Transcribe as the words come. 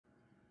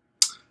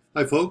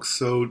Hi folks,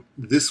 so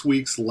this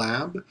week's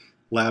lab,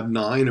 Lab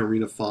 9,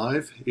 Arena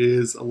 5,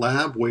 is a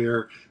lab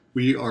where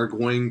we are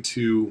going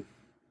to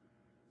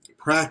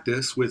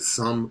practice with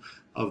some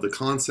of the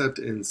concept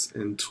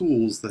and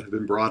tools that have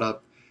been brought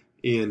up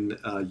in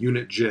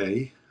Unit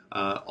J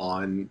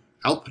on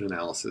output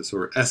analysis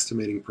or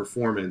estimating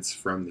performance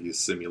from these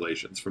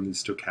simulations, from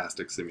these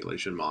stochastic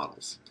simulation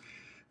models.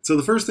 So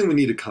the first thing we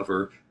need to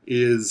cover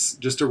is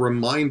just a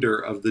reminder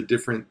of the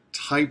different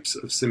types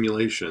of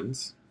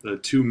simulations, the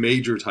two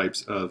major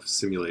types of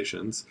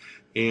simulations,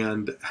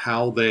 and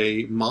how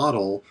they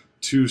model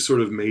two sort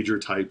of major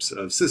types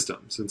of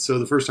systems. And so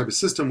the first type of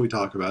system we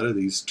talk about are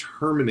these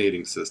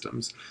terminating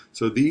systems.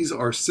 So these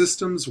are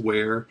systems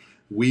where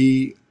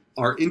we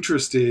are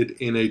interested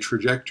in a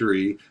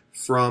trajectory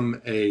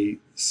from a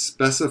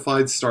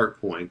specified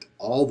start point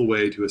all the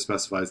way to a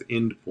specified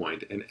end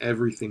point and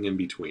everything in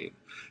between.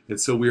 And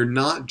so we're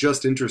not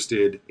just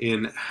interested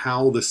in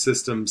how the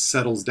system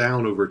settles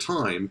down over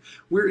time,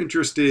 we're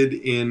interested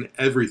in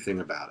everything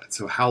about it.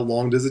 So how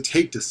long does it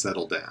take to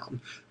settle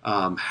down?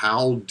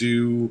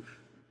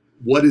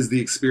 What is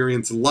the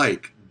experience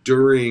like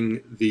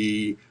during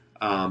the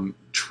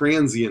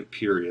transient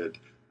period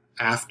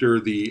after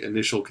the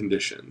initial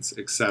conditions,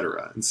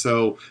 etc. And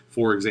so,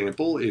 for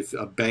example, if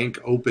a bank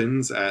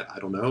opens at, I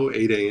don't know,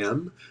 8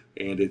 a.m.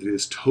 and it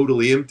is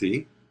totally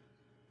empty,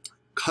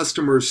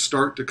 customers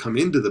start to come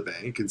into the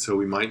bank, and so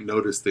we might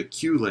notice that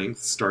queue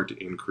lengths start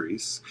to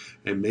increase,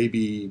 and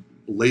maybe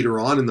later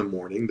on in the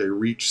morning they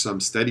reach some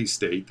steady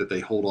state that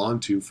they hold on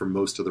to for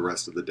most of the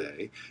rest of the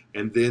day,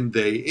 and then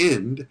they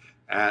end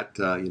at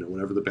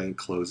whenever the bank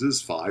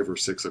closes, 5 or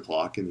 6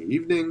 o'clock in the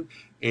evening,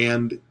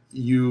 and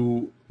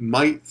you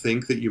might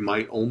think that you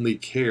might only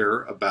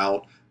care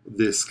about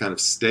this kind of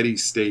steady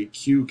state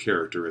queue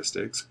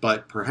characteristics,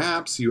 but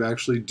perhaps you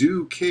actually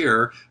do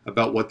care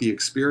about what the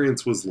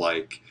experience was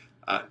like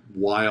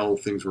while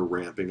things were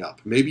ramping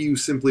up. Maybe you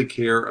simply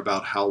care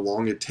about how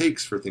long it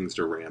takes for things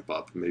to ramp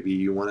up. Maybe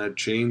you want to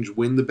change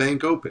when the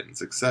bank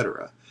opens,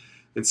 etc.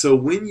 And so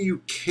when you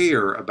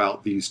care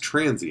about these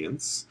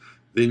transients,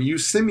 then you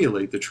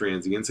simulate the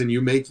transients and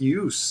you make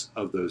use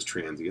of those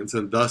transients,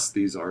 and thus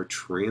these are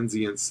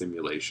transient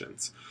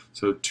simulations.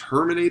 So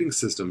terminating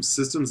systems,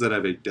 systems that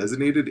have a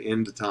designated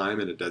end time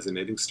and a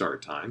designated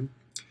start time,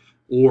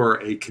 or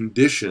a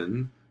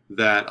condition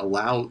that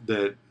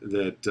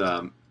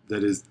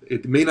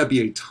it may not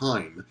be a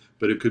time,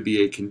 but it could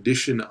be a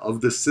condition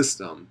of the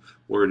system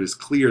where it is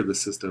clear the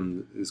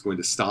system is going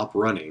to stop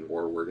running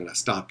or we're going to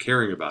stop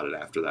caring about it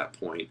after that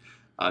point.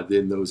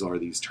 Then those are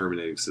these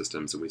terminating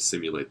systems, and we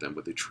simulate them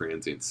with the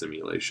transient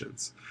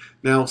simulations.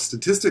 Now,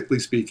 statistically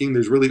speaking,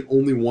 there's really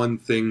only one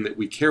thing that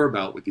we care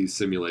about with these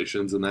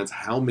simulations, and that's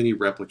how many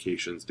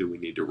replications do we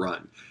need to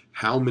run?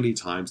 How many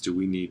times do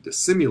we need to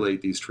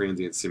simulate these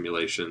transient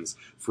simulations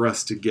for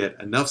us to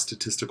get enough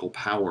statistical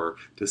power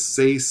to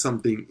say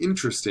something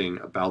interesting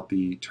about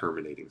the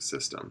terminating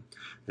system?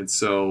 And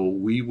so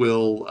we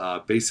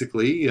will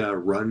basically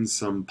run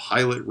some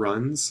pilot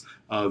runs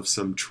of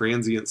some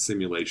transient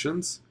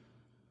simulations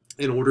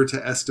in order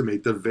to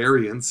estimate the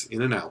variance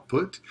in an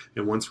output.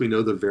 And once we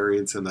know the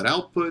variance in that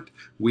output,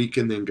 we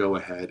can then go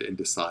ahead and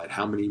decide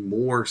how many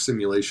more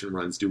simulation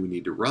runs do we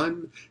need to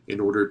run in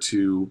order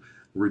to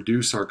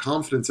reduce our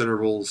confidence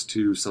intervals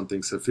to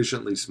something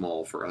sufficiently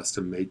small for us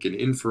to make an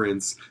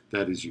inference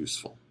that is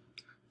useful.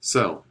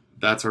 So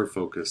that's our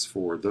focus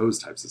for those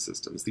types of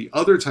systems. The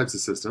other types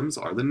of systems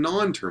are the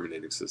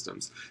non-terminating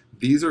systems.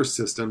 These are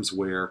systems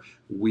where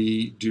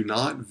we do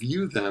not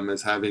view them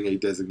as having a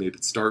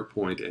designated start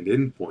point and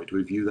end point.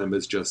 We view them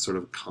as just sort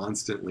of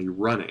constantly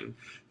running.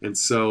 And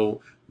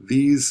so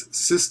these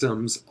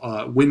systems,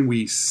 when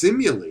we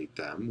simulate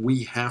them,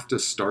 we have to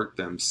start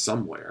them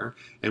somewhere,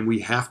 and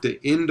we have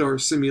to end our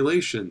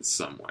simulations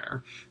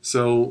somewhere.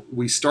 So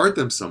we start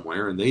them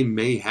somewhere, and they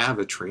may have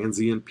a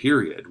transient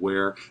period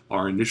where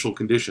our initial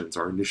conditions,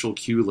 our initial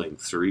queue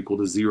lengths are equal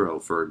to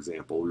 0, for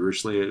example. We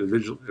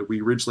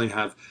originally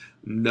have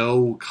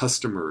no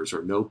customers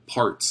or no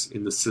parts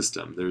in the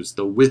system.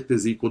 The width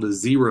is equal to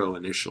 0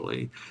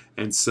 initially.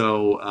 And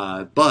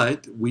so,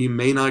 but we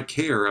may not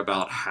care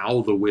about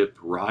how the width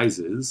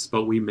rises,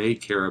 but we may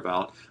care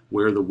about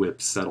where the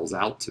width settles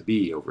out to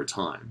be over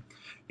time.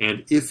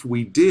 And if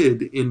we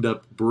did end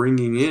up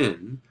bringing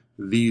in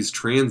these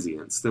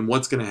transients, then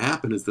what's going to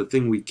happen is the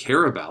thing we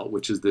care about,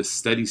 which is this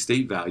steady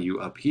state value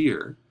up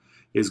here,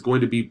 is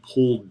going to be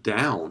pulled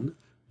down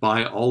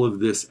by all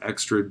of this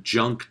extra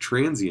junk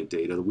transient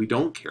data that we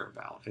don't care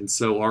about. And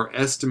so our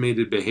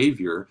estimated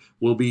behavior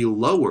will be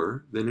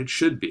lower than it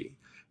should be.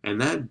 And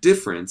that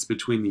difference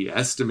between the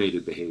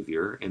estimated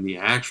behavior and the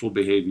actual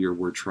behavior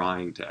we're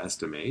trying to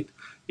estimate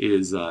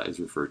is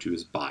referred to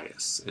as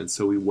bias. And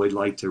so we would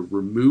like to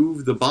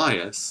remove the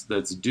bias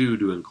that's due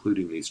to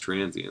including these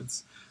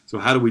transients. So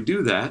how do we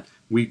do that?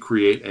 We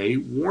create a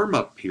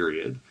warm-up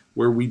period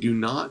where we do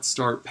not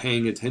start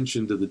paying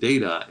attention to the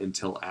data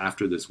until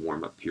after this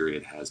warm-up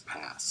period has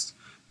passed.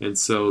 And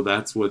so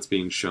that's what's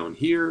being shown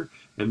here.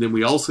 And then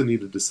we also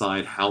need to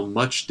decide how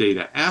much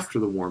data after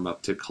the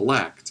warm-up to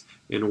collect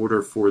in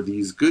order for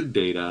these good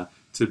data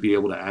to be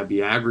able to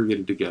be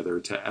aggregated together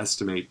to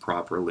estimate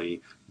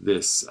properly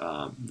this,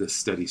 this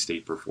steady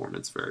state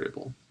performance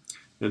variable.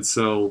 And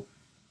so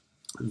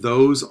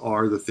those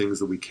are the things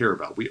that we care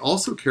about. We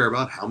also care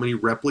about how many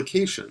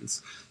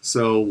replications.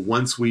 So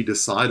once we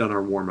decide on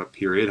our warm-up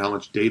period, how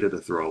much data to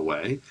throw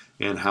away,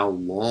 and how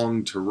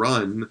long to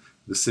run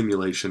the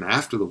simulation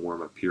after the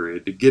warm-up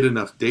period to get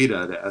enough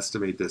data to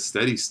estimate this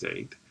steady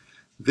state,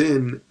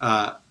 then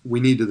we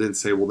need to then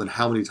say, well, then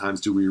how many times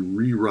do we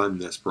rerun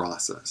this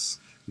process?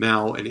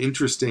 Now, an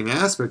interesting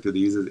aspect of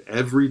these is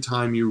every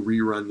time you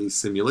rerun these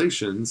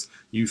simulations,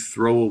 you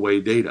throw away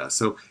data.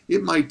 So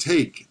it might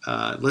take,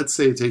 let's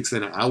say it takes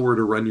an hour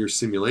to run your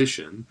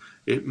simulation.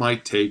 It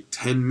might take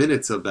 10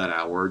 minutes of that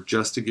hour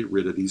just to get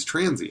rid of these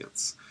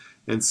transients.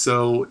 And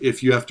so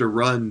if you have to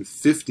run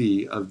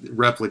 50 of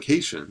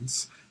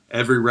replications,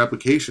 every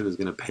replication is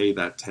going to pay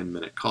that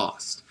 10-minute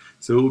cost.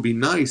 So it would be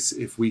nice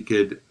if we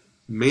could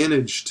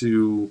manage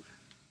to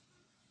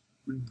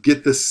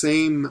get the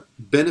same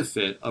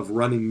benefit of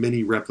running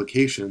many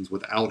replications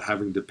without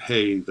having to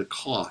pay the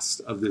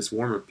cost of this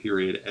warm-up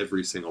period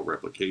every single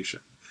replication.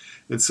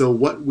 And so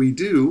what we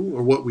do,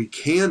 or what we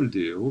can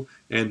do,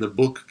 and the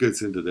book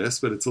gets into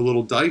this, but it's a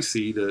little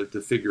dicey to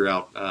figure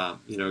out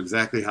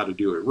exactly how to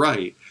do it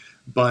right,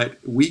 but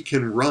we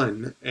can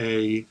run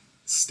a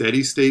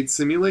steady state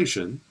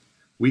simulation.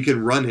 We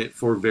can run it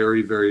for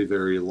very, very,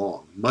 very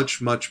long,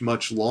 much, much,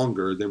 much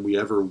longer than we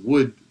ever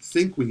would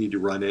think we need to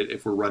run it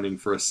if we're running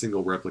for a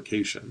single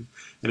replication.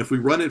 And if we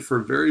run it for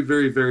very,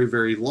 very, very,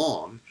 very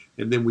long,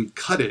 and then we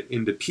cut it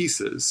into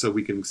pieces, so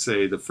we can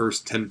say the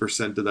first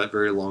 10% of that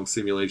very long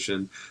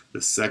simulation,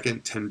 the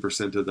second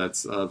 10% of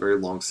that very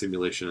long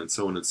simulation, and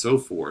so on and so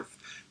forth,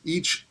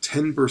 each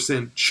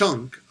 10%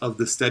 chunk of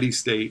the steady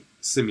state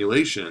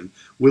simulation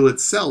will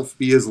itself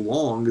be as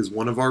long as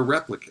one of our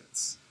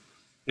replicates.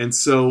 And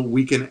so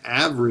we can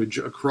average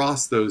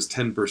across those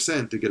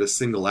 10% to get a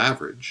single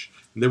average.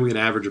 And then we can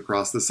average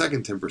across the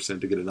second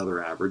 10% to get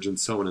another average, and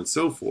so on and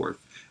so forth.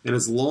 And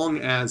as long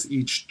as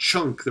each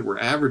chunk that we're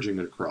averaging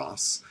it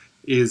across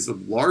is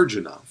large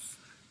enough,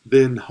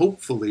 then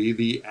hopefully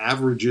the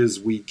averages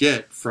we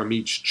get from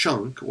each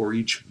chunk or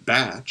each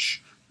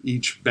batch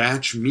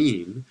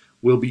mean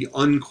will be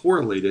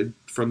uncorrelated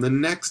from the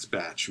next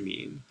batch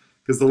mean.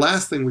 Because the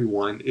last thing we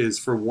want is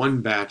for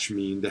one batch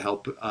mean to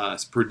help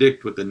us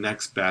predict what the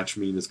next batch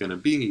mean is going to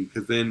be,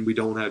 because then we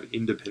don't have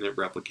independent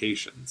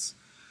replications.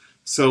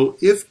 So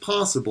if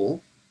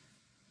possible,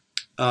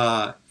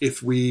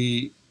 if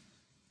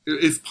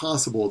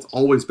possible, it's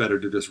always better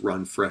to just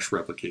run fresh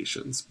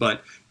replications.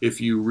 But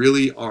if you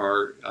really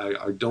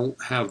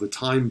don't have the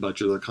time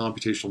budget, the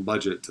computational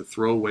budget to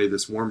throw away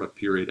this warm-up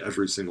period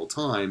every single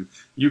time,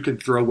 you can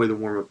throw away the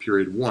warm-up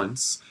period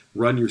once,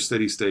 run your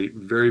steady state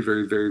very,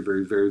 very, very,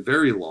 very, very,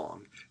 very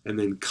long, and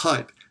then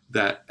cut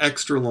that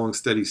extra long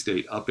steady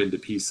state up into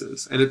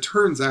pieces. And it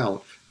turns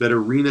out that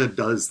Arena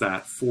does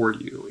that for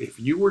you. If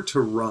you were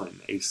to run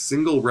a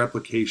single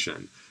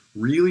replication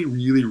really,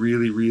 really,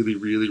 really, really,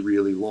 really,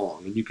 really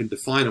long, and you can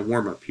define a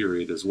warm-up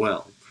period as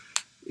well.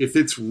 If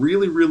it's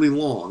really, really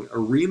long,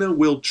 Arena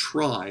will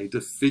try to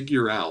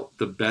figure out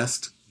the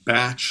best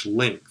batch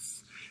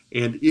length,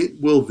 and it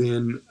will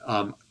then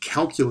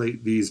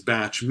calculate these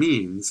batch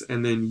means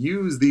and then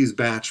use these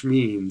batch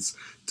means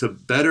to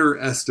better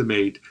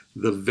estimate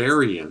the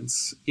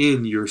variance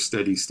in your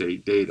steady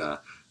state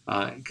data.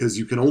 Because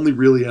you can only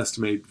really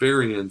estimate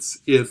variance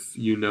if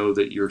you know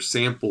that your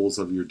samples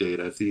of your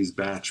data, if these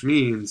batch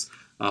means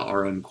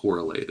are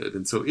uncorrelated.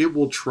 And so it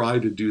will try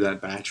to do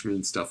that batch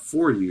mean stuff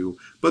for you,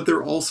 but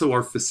there also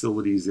are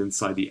facilities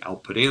inside the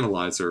output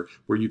analyzer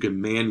where you can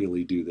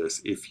manually do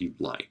this if you'd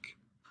like.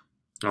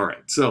 All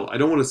right, so I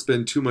don't want to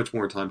spend too much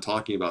more time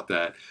talking about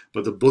that,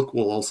 but the book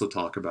will also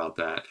talk about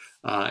that.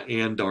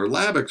 And our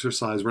lab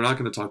exercise, we're not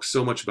going to talk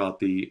so much about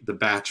the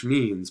batch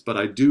means, but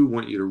I do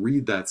want you to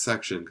read that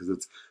section because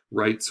it's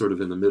right sort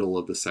of in the middle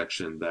of the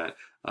section that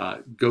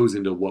goes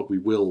into what we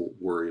will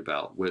worry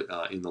about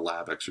in the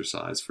lab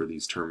exercise for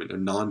these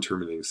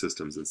non-terminating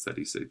systems and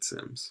steady state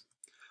sims.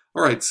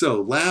 All right,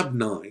 so lab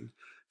 9.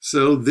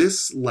 So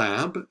this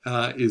lab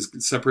is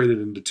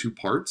separated into two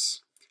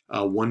parts.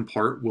 One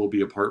part will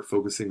be a part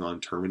focusing on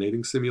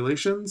terminating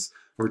simulations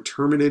or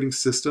terminating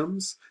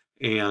systems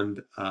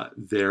and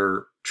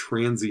their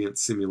transient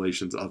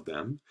simulations of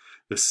them.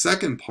 The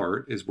second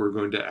part is we're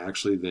going to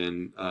actually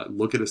then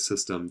look at a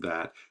system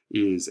that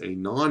is a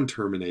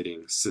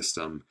non-terminating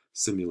system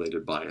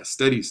simulated by a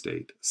steady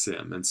state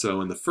sim. And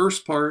so in the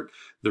first part,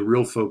 the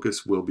real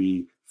focus will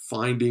be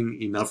finding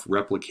enough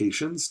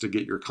replications to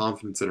get your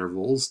confidence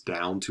intervals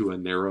down to a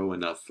narrow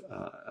enough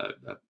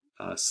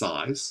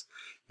size.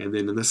 And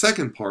then in the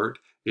second part,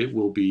 it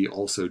will be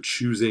also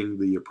choosing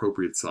the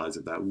appropriate size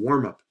of that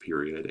warm-up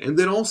period, and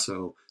then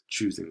also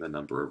choosing the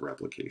number of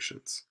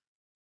replications.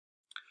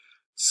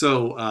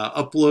 So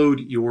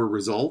upload your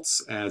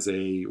results as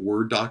a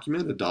Word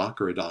document, a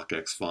doc or a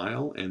docx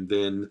file, and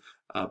then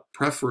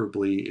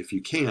preferably, if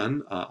you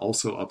can,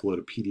 also upload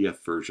a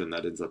PDF version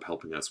that ends up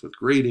helping us with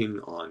grading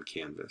on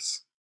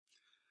Canvas.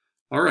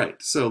 All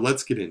right, so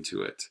let's get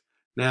into it.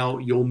 Now,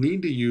 you'll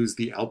need to use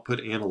the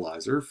output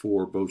analyzer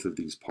for both of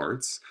these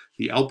parts.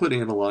 The output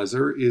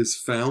analyzer is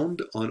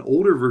found on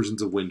older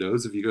versions of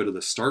Windows. If you go to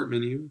the Start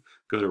menu,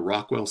 go to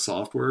Rockwell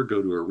Software,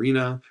 go to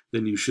Arena,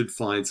 then you should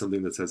find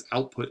something that says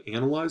Output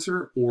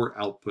Analyzer or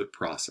Output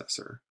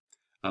Processor.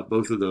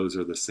 Both of those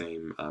are the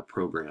same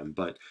program,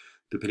 but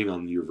depending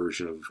on your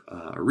version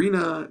of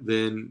Arena,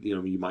 then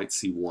you might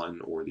see one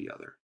or the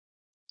other.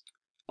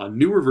 On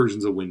newer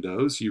versions of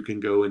Windows, you can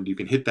go and you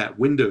can hit that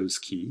Windows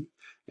key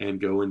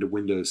and go into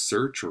Windows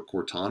Search or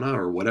Cortana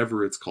or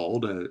whatever it's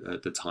called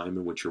at the time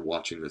in which you're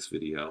watching this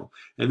video.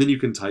 And then you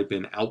can type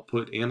in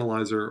Output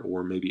Analyzer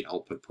or maybe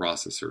Output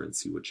Processor and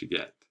see what you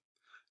get.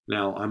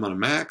 Now, I'm on a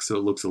Mac, so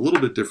it looks a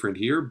little bit different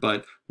here,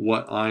 but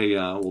what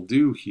I will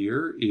do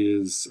here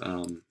is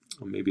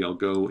maybe I'll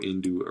go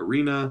into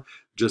Arena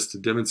just to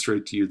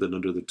demonstrate to you that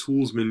under the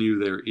Tools menu,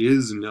 there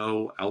is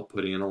no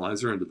Output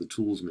Analyzer under the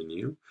Tools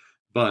menu.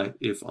 But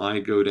if I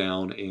go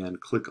down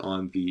and click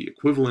on the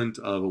equivalent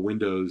of a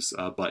Windows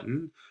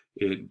button,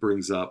 it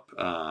brings up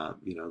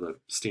the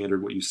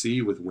standard what you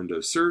see with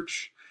Windows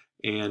Search.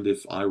 And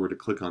if I were to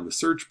click on the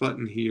Search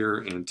button here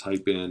and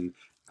type in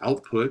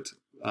Output,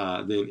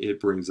 then it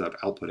brings up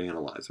Output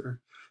Analyzer.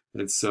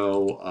 And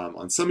so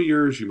on some of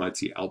yours, you might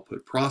see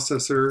Output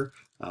Processor.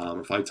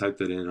 If I type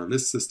that in on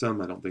this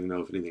system, I don't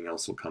know if anything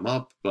else will come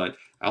up, but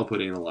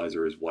Output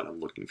Analyzer is what I'm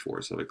looking for.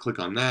 So if I click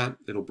on that,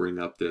 it'll bring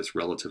up this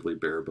relatively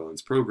bare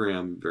bones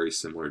program, very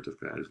similar to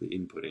that of the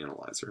Input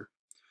Analyzer.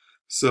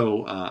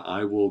 So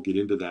I will get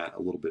into that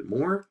a little bit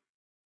more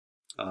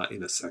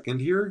in a second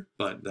here,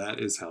 but that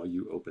is how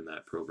you open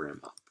that program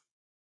up.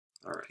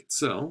 All right,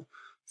 so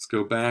let's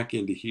go back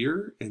into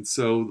here. And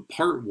so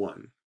part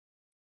one.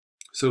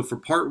 So for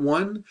part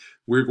one,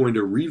 we're going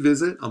to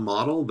revisit a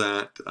model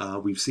that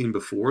we've seen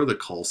before, the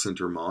call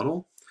center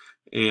model.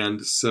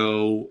 And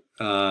so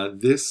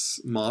this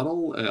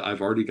model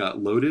I've already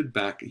got loaded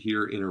back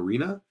here in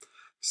Arena.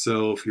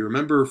 So if you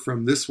remember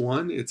from this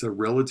one, it's a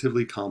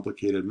relatively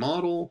complicated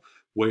model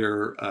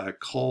where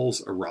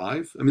calls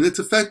arrive. I mean, it's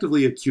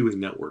effectively a queuing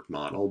network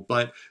model,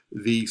 but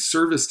the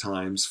service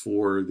times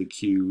for the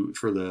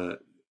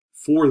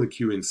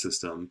queuing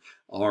system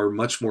are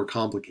much more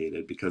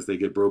complicated because they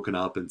get broken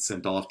up and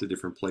sent off to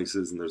different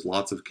places, and there's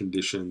lots of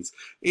conditions,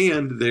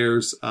 and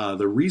there's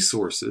the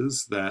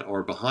resources that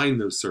are behind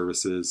those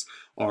services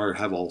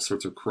have all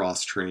sorts of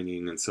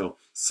cross-training, and so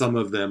some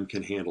of them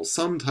can handle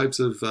some types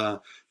of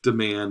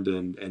demand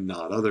and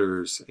not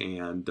others,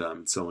 and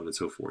so on and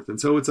so forth. And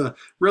so it's a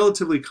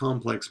relatively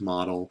complex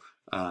model.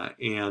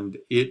 And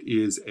it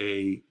is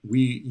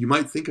you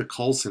might think a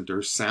call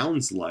center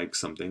sounds like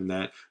something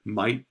that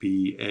might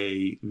be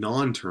a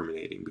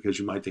non-terminating, because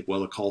you might think,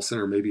 well, a call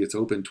center, maybe it's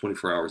open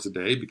 24 hours a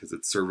day because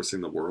it's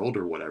servicing the world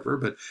or whatever,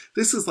 but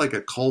this is like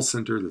a call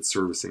center that's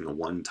servicing a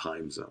one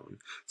time zone.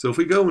 So if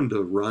we go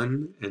into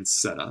Run and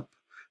Setup,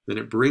 then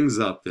it brings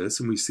up this,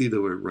 and we see that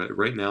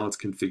right now it's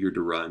configured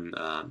to run,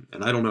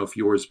 and I don't know if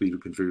yours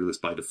would configure this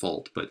by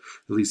default, but at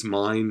least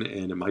mine,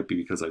 and it might be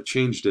because I've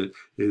changed it,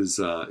 is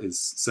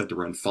set to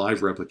run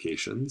 5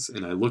 replications.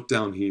 And I look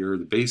down here,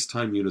 the base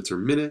time units are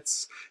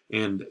minutes,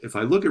 and if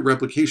I look at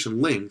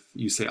replication length,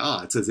 you say,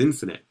 it says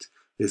infinite.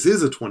 This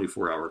is a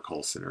 24-hour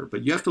call center,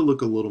 but you have to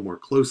look a little more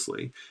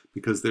closely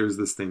because there's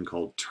this thing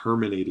called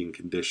terminating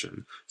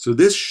condition. So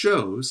this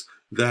shows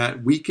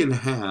that we can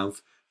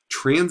have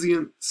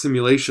transient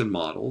simulation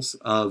models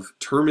of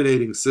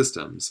terminating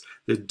systems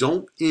that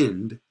don't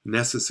end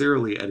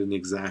necessarily at an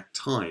exact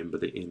time,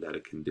 but they end at a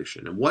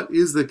condition. And what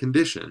is the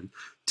condition?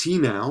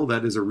 T-now,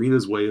 that is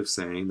Arena's way of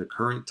saying the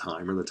current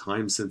time, or the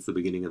time since the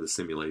beginning of the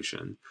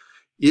simulation.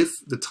 If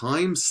the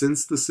time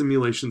since the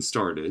simulation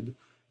started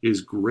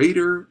is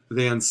greater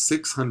than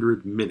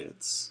 600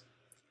 minutes,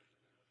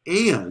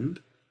 and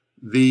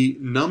the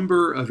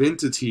number of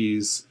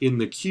entities in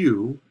the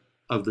queue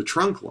of the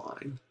trunk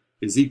line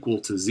is equal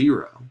to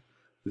 0,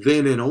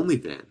 then and only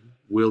then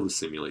will the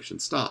simulation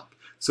stop.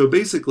 So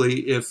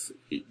basically, if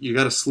you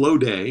got a slow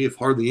day, if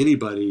hardly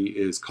anybody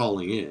is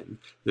calling in,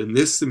 then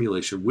this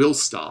simulation will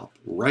stop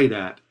right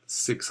at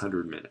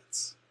 600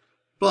 minutes.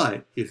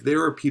 But if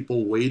there are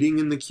people waiting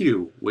in the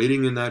queue,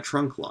 waiting in that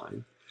trunk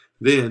line,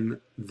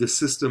 then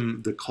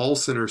the call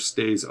center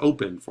stays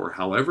open for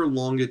however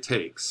long it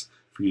takes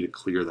for you to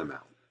clear them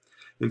out.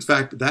 In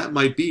fact, that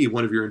might be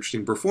one of your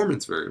interesting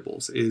performance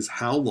variables, is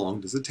how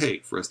long does it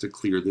take for us to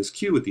clear this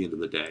queue at the end of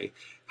the day?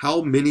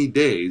 How many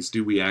days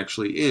do we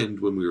actually end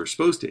when we were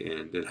supposed to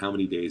end, and how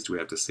many days do we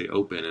have to stay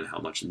open, and how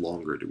much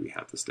longer do we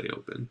have to stay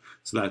open?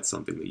 So that's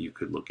something that you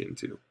could look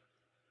into.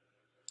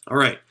 All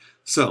right,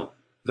 so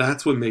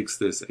that's what makes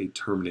this a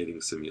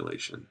terminating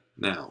simulation.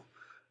 Now,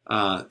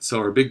 so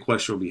our big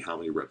question will be how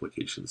many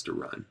replications to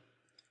run.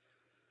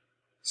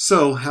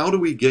 So how do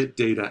we get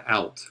data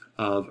out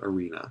of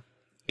Arena?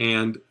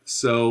 And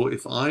so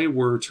if I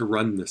were to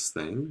run this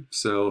thing,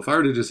 so if I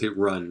were to just hit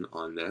run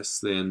on this,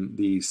 then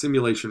the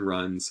simulation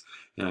runs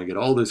and I get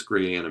all this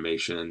great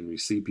animation. You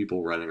see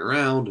people running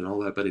around and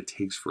all that, but it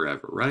takes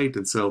forever, right?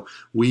 And so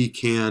we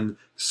can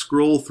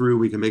scroll through,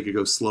 we can make it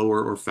go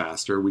slower or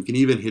faster. We can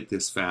even hit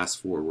this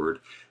fast forward,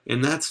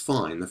 and that's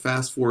fine. The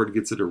fast forward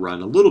gets it to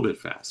run a little bit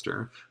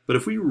faster. But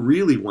if we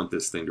really want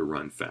this thing to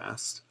run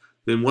fast,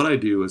 then what I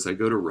do is I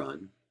go to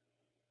run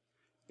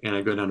and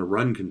I go down to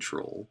run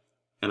control,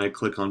 and I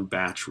click on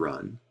batch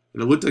run.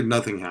 And it looked like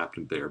nothing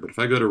happened there, but if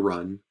I go to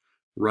run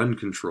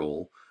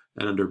control,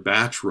 and under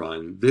batch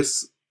run,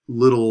 this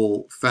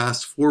little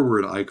fast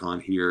forward icon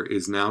here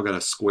is now got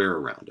a square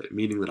around it,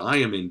 meaning that I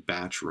am in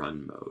batch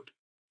run mode.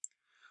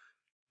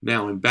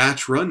 Now in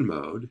batch run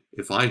mode,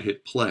 if I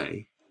hit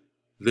play,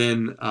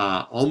 then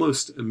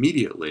almost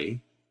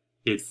immediately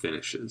it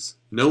finishes.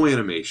 No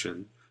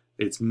animation.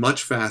 It's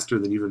much faster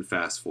than even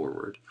fast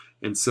forward.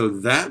 And so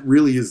that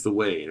really is the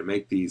way to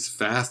make these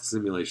fast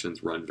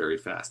simulations run very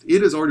fast.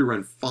 It has already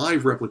run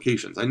 5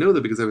 replications. I know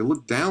that because I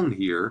look down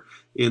here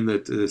in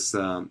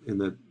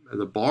the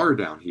bar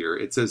down here,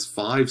 it says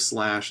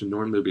 5/ and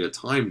normally there'll be a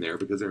time there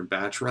because they're in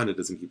batch run, it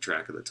doesn't keep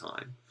track of the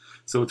time.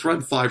 So it's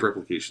run 5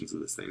 replications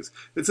of this thing.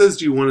 It says,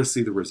 do you want to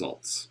see the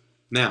results?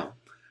 Now,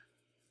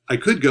 I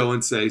could go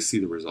and say, see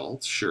the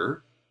results,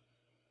 sure.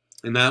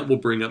 And that will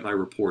bring up my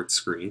report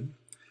screen.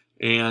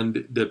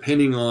 And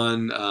depending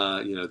on,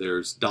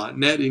 there's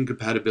 .NET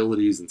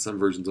incompatibilities in some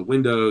versions of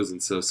Windows,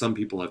 and so some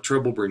people have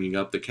trouble bringing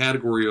up the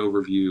category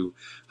overview.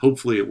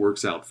 Hopefully it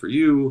works out for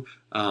you.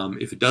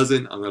 If it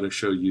doesn't, I'm going to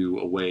show you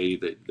a way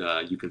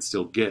that you can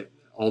still get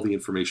all the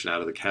information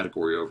out of the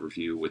category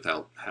overview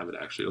without having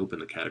to actually open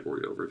the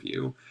category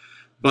overview.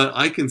 But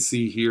I can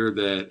see here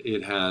that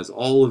it has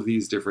all of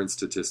these different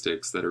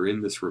statistics that are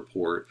in this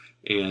report,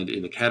 and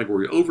in the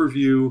category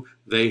overview,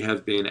 they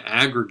have been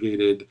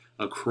aggregated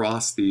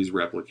across these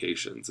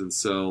replications. And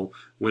so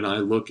when I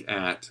look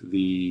at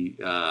the,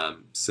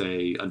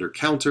 say, under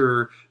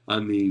counter,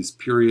 on these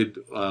period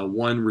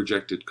 1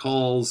 rejected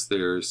calls,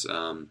 there's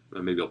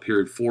maybe a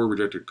period 4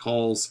 rejected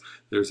calls,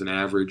 there's an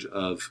average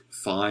of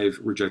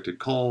 5 rejected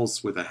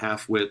calls with a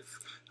half width,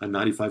 a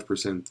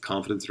 95%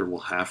 confidence interval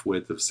half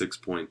width of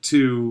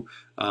 6.2.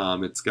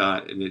 It's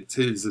got, and it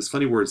is this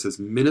funny word, it says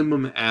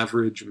minimum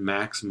average,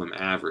 maximum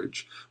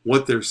average.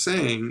 What they're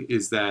saying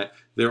is that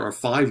there are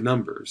 5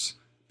 numbers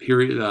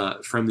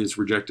from these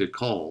rejected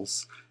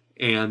calls,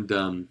 and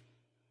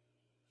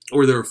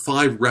or there are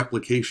 5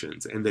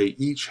 replications, and they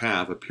each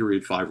have a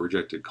period 5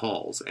 rejected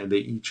calls, and they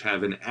each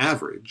have an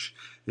average.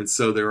 And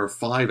so there are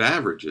 5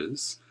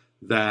 averages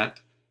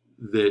that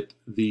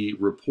the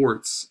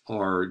reports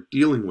are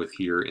dealing with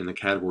here in the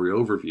category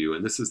overview,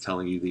 and this is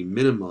telling you the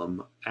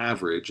minimum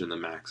average and the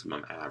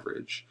maximum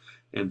average.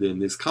 And then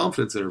this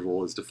confidence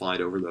interval is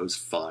defined over those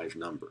 5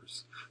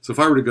 numbers. So if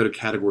I were to go to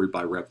category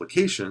by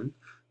replication,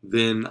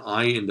 then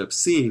I end up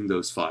seeing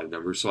those 5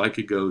 numbers. So I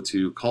could go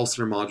to call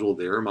center module,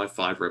 there are my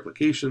 5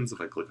 replications. If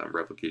I click on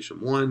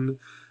replication 1,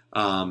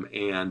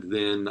 and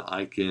then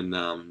I can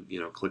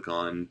click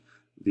on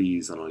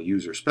these on a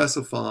user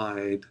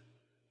specified,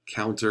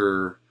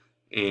 counter,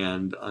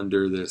 and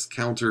under this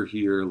counter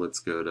here, let's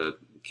go to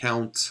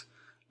count,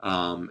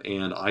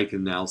 and I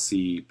can now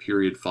see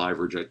period 5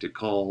 rejected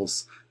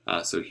calls.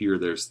 So here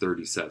there's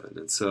 37.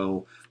 And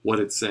so what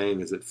it's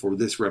saying is that for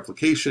this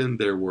replication,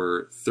 there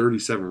were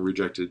 37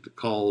 rejected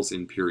calls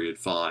in period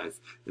 5.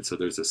 And so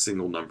there's a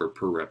single number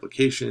per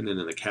replication. And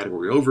in the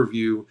category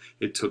overview,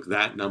 it took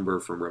that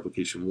number from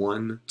replication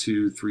 1,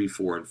 2, 3,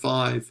 4, and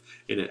 5,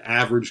 and it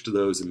averaged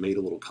those and made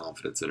a little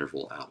confidence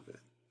interval out of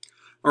it.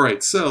 All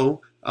right,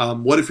 so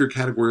what if your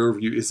category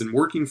overview isn't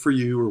working for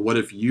you, or what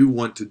if you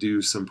want to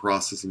do some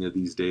processing of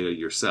these data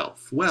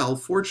yourself? Well,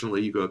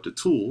 fortunately, you go up to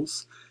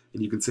Tools,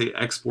 and you can say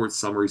Export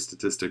Summary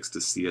Statistics to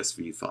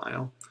CSV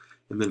file.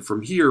 And then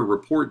from here,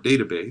 Report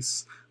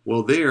Database.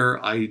 Well, there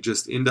I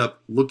just end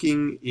up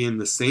looking in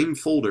the same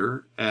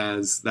folder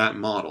as that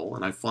model,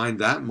 and I find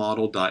that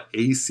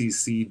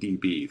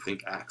model.accdb,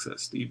 think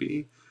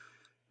AccessDB.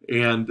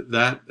 And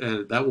that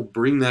will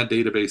bring that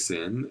database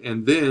in,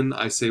 and then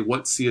I say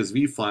what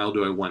CSV file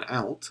do I want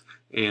out,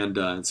 and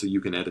so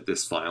you can edit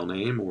this file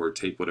name or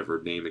take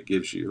whatever name it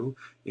gives you.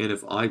 And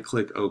if I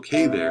click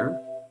OK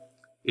there,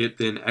 it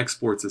then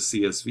exports a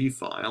CSV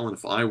file, and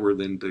if I were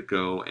then to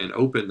go and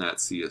open that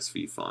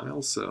CSV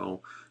file,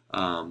 so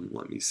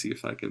let me see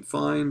if I can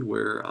find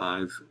where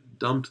I've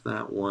dumped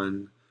that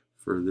one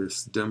for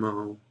this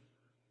demo,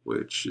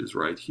 which is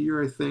right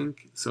here, I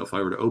think. So if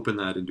I were to open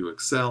that into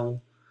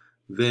Excel,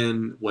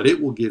 then what it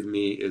will give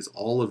me is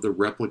all of the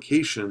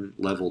replication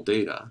level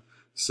data.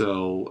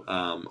 So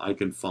I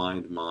can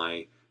find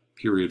my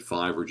period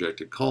 5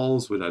 rejected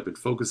calls, which I've been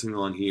focusing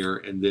on here,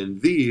 and then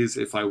these,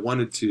 if I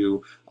wanted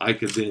to, I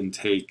could then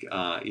take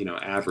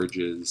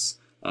averages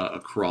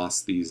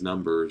across these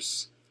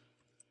numbers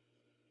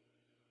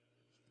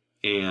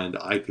and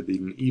I could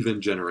then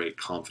even generate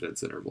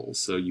confidence intervals.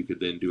 So you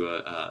could then do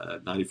a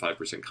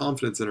 95%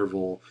 confidence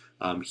interval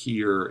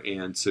here,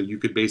 and so you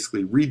could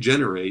basically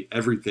regenerate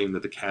everything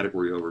that the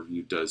category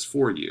overview does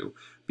for you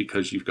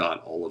because you've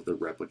got all of the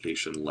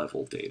replication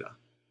level data.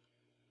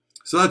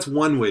 So that's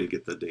one way to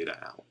get the data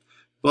out.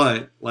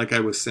 But like I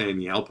was saying,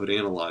 the output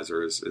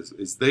analyzer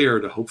is there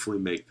to hopefully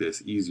make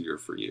this easier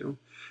for you.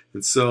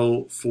 And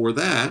so for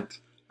that,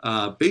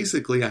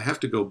 basically I have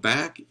to go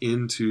back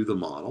into the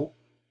model.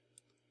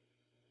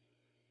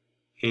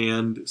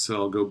 And so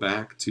I'll go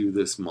back to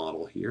this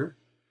model here.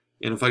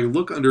 And if I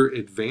look under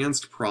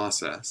advanced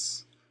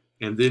process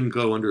and then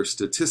go under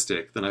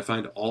statistic, then I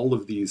find all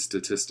of these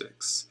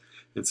statistics.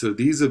 And so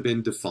these have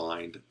been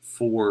defined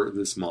for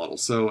this model.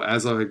 So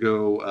as I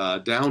go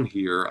down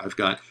here, I've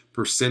got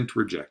percent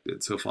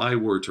rejected. So if I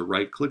were to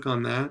right click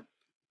on that,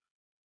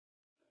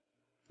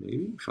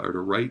 maybe if I were to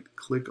right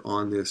click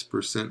on this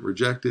percent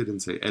rejected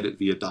and say edit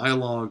via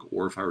dialog,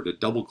 or if I were to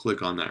double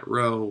click on that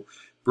row,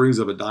 brings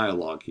up a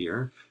dialog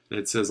here. And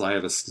it says I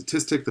have a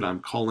statistic that I'm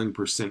calling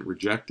percent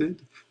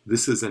rejected.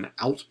 This is an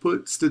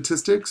output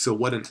statistic. So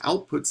what an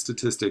output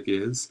statistic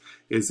is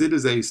it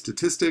is a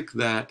statistic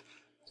that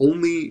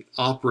only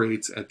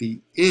operates at the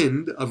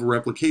end of a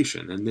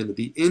replication. And then at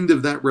the end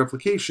of that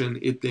replication,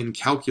 it then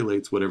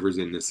calculates whatever's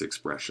in this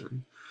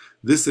expression.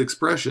 This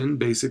expression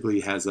basically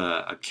has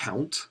a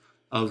count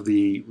of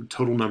the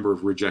total number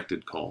of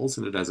rejected calls,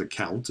 and it has a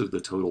count of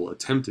the total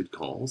attempted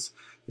calls.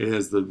 It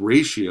has the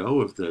ratio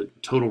of the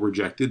total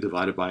rejected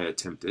divided by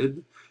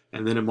attempted,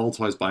 and then it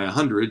multiplies by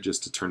 100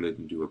 just to turn it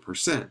into a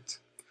percent.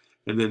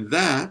 And then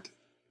that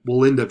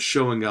will end up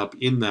showing up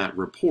in that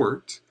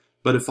report.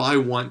 But if I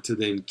want to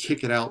then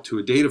kick it out to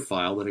a data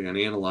file that I can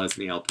analyze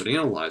in the output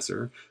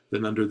analyzer,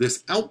 then under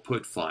this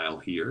output file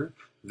here,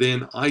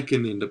 then I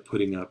can end up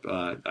putting up,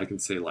 I can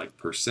say like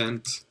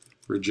percent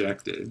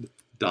rejected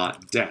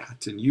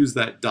 .dat and use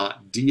that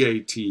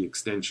 .dat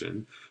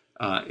extension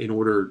in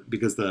order,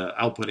 because the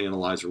output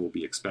analyzer will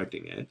be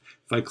expecting it.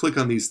 If I click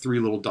on these three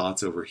little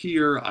dots over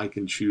here, I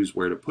can choose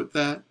where to put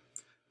that.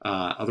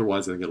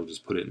 Otherwise, I think it'll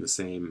just put it in the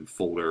same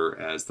folder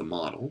as the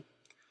model.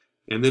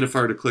 And then if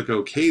I were to click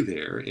OK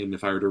there, and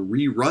if I were to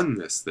rerun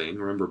this thing,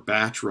 remember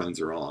batch runs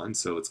are on,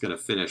 so it's going to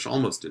finish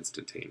almost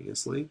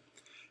instantaneously.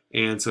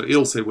 And so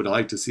it'll say, would I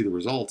like to see the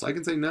results? I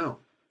can say no.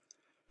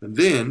 And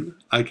then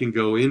I can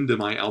go into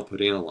my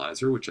output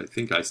analyzer, which I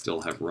think I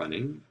still have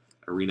running,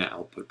 Arena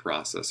Output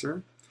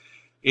Processor.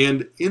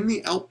 And in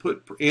the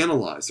output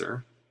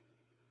analyzer,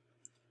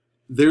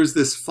 there's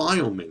this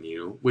file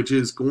menu, which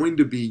is going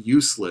to be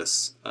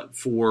useless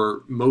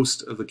for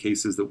most of the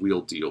cases that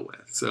we'll deal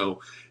with. So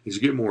as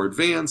you get more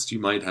advanced, you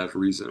might have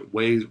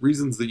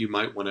reasons that you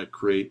might want to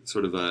create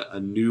sort of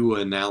a new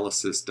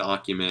analysis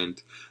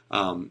document.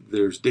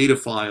 There's data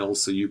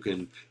files, so you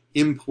can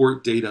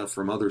import data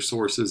from other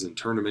sources and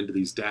turn them into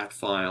these DAT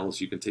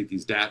files. You can take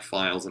these DAT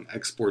files and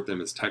export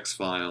them as text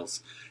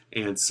files.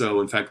 And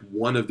so, in fact,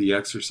 one of the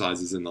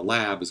exercises in the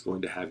lab is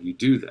going to have you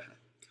do that.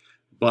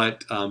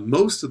 But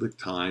most of the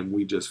time,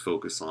 we just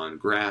focus on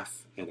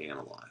graph and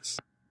analyze.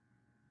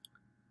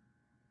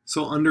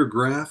 So under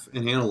graph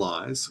and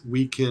analyze,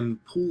 we can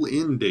pull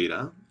in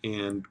data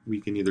and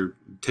we can either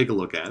take a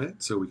look at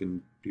it. So we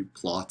can do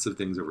plots of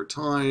things over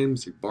time,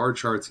 so bar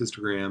charts,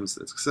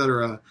 histograms,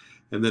 etc.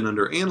 And then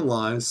under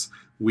analyze,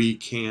 we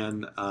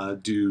can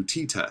do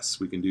t-tests,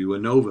 we can do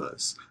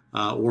ANOVAs,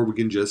 or we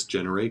can just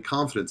generate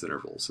confidence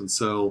intervals. And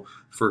so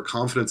for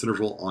confidence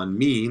interval on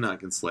mean, I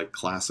can select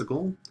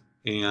classical.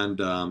 And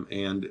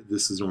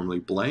this is normally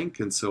blank,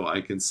 and so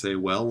I can say,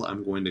 well,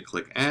 I'm going to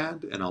click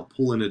add and I'll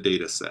pull in a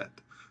data set.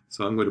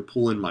 So I'm going to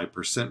pull in my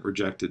percent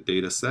rejected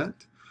data set.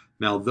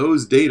 Now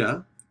those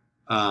data,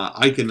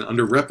 I can,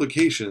 under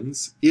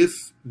replications,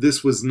 if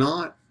this was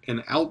not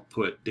an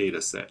output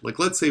data set, like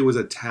let's say it was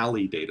a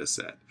tally data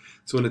set.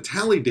 So in a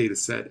tally data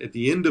set, at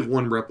the end of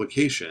one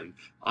replication,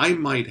 I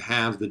might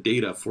have the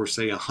data for,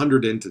 say,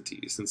 100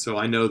 entities. And so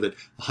I know that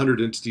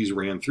 100 entities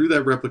ran through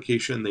that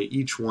replication. They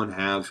each one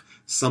have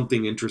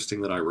something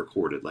interesting that I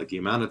recorded, like the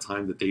amount of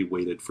time that they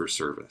waited for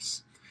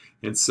service.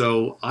 And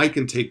so I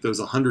can take those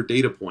 100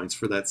 data points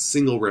for that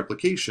single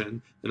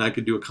replication, and I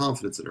could do a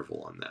confidence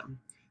interval on them.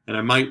 And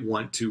I might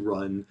want to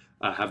run,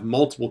 have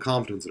multiple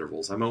confidence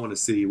intervals. I might want to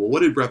see, well,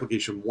 what did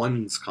replication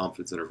 1's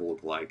confidence interval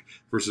look like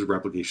versus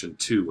replication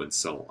 2, and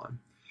so on.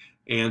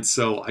 And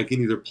so I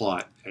can either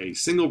plot a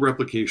single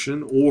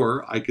replication,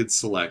 or I could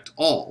select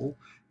all.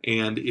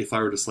 And if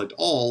I were to select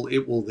all,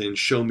 it will then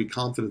show me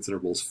confidence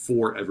intervals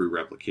for every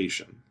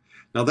replication.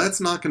 Now that's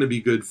not going to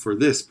be good for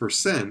this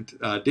percent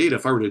data.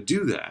 If I were to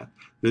do that,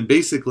 then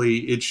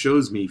basically it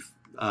shows me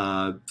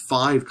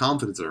 5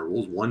 confidence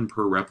intervals, 1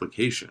 per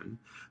replication.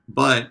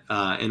 But,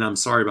 and I'm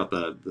sorry about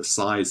the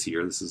size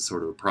here. This is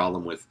sort of a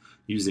problem with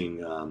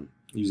using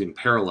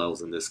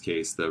parallels in this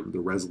case. The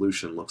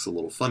resolution looks a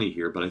little funny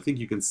here, but I think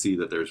you can see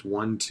that there's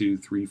 1, 2,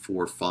 3,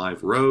 4,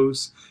 5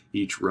 rows.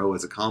 Each row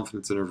has a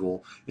confidence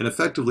interval, and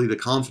effectively the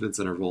confidence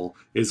interval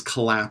is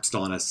collapsed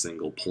on a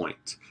single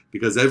point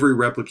because every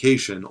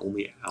replication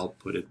only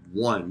outputted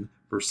 1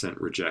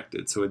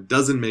 rejected. So it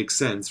doesn't make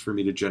sense for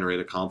me to generate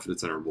a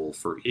confidence interval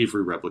for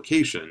every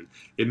replication.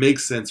 It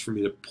makes sense for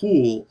me to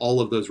pool all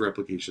of those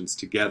replications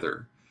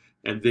together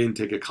and then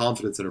take a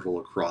confidence interval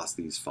across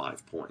these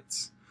 5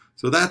 points.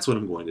 So that's what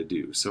I'm going to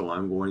do. So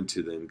I'm going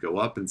to then go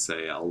up and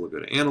say, I'll go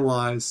to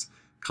Analyze,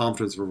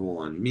 confidence interval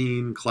on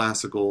mean,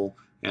 classical,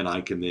 and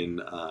I can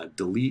then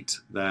delete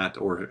that,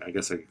 or I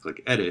guess I can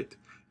click Edit.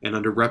 And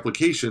under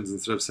Replications,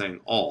 instead of saying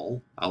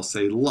All, I'll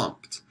say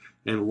Lumped.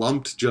 And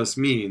lumped just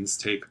means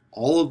take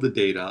all of the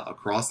data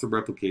across the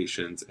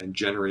replications and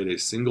generate a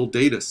single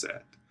data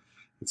set.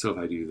 And so if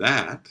I do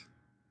that,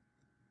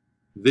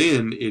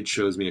 then it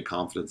shows me a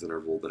confidence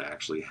interval that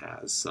actually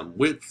has some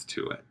width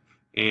to it.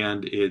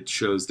 And it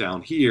shows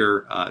down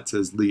here, it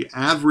says the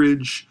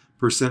average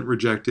percent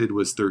rejected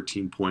was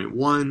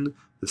 13.1,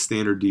 the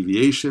standard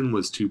deviation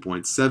was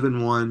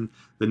 2.71,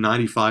 the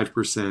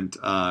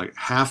 95%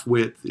 half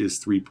width is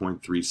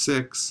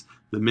 3.36,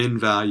 the min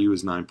value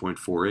is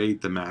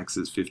 9.48, the max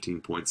is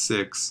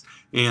 15.6,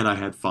 and I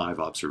had 5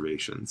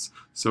 observations.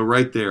 So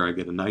right there I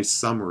get a nice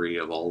summary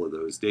of all of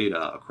those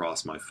data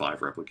across my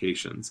 5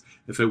 replications.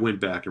 If I went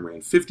back and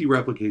ran 50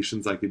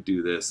 replications, I could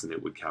do this and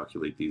it would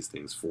calculate these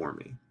things for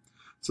me.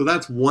 So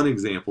that's one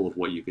example of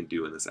what you can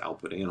do in this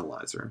output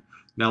analyzer.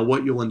 Now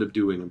what you'll end up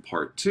doing in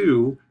part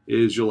 2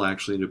 is you'll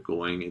actually end up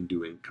going and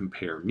doing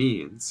compare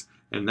means,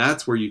 and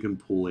that's where you can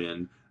pull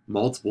in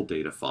multiple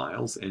data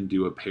files and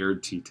do a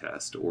paired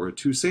t-test or a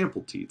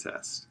 2-sample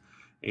t-test.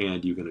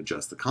 And you can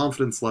adjust the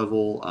confidence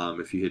level.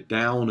 If you hit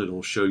down,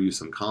 it'll show you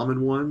some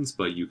common ones,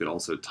 but you could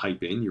also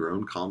type in your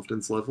own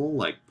confidence level,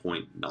 like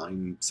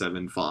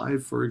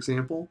 0.975, for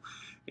example.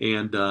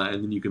 And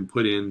then you can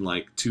put in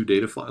like 2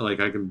 data files. Like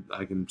I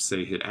can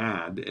say hit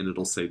add, and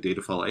it'll say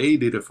data file A,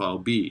 data file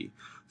B.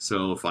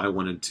 So if I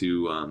wanted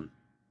to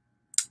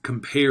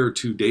compare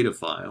 2 data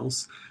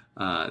files,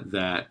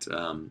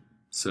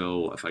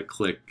 so if I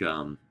click,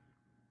 and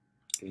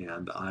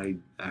I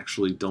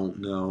actually don't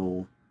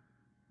know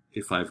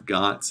if I've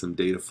got some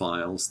data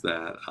files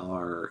that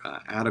are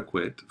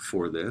adequate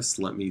for this.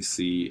 Let me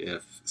see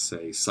if,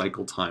 say,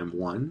 cycle time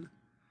 1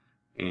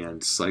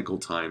 and cycle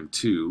time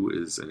 2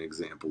 is an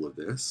example of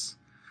this.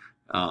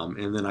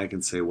 And then I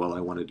can say, well, I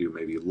want to do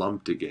maybe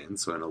lumped again.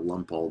 So I'm going to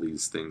lump all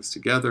these things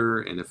together.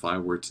 And if I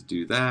were to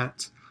do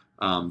that,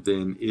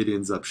 then it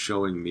ends up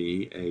showing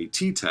me a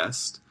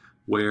t-test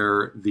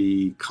where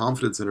the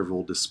confidence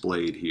interval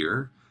displayed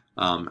here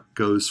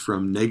goes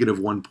from negative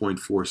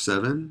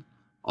 1.47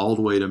 all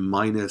the way to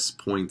minus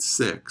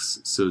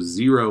 0.6. So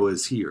 0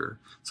 is here.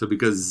 So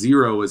because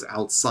 0 is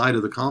outside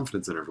of the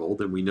confidence interval,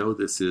 then we know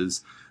this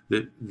is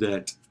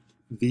that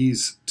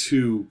these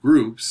 2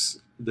 groups,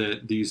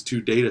 that these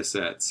 2 data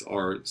sets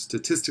are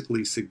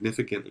statistically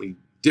significantly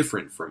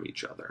different from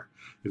each other.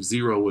 If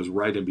 0 was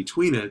right in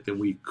between it, then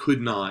we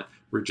could not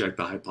reject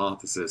the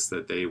hypothesis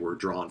that they were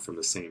drawn from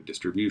the same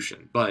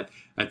distribution. But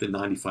at the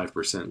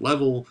 95%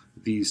 level,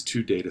 these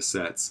 2 data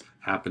sets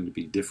happen to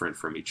be different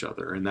from each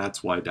other. And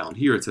that's why down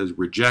here it says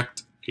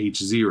reject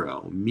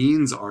H0.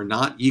 Means are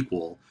not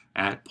equal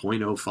at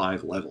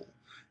 0.05 level.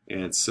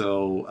 And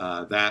so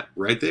that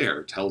right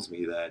there tells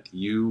me that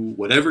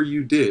whatever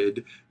you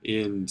did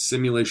in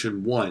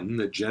simulation 1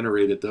 that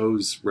generated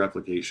those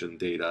replication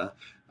data,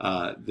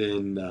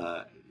 then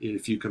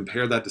if you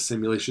compare that to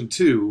simulation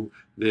 2,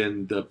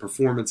 then the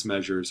performance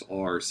measures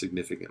are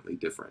significantly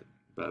different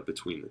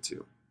between the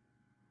 2.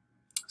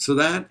 So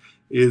that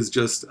is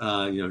just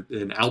so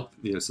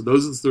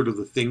those are sort of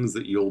the things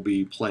that you'll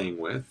be playing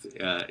with.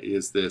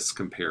 Is this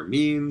compare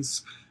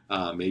means,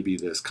 maybe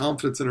this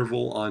confidence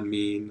interval on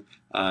mean,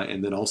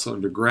 and then also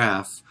under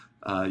graph,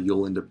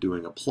 you'll end up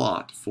doing a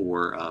plot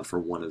for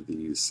one of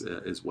these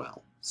as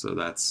well. So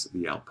that's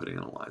the output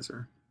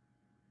analyzer.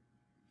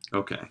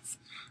 Okay.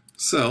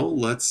 So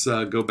let's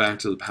go back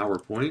to the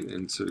PowerPoint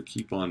and sort of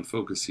keep on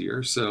focus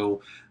here.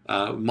 So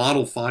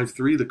model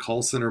 5.3, the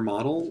call center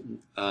model,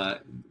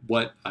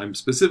 what I'm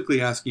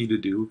specifically asking you to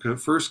do,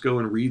 first go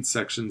and read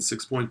sections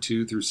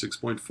 6.2 through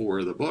 6.4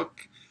 of the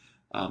book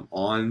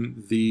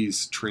on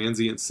these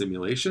transient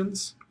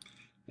simulations.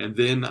 And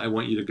then I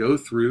want you to go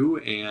through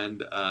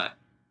and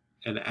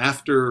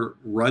after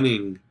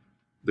running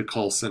the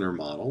call center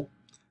model,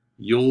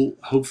 you'll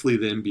hopefully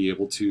then be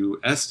able to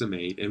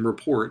estimate and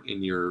report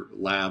in your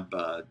lab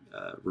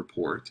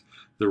report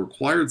the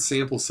required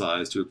sample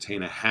size to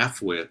obtain a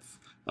half width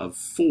of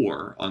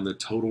 4 on the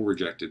total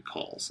rejected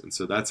calls. And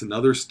so that's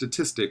another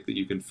statistic that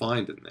you can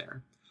find in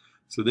there.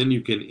 So then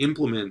you can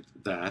implement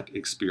that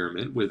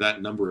experiment with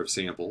that number of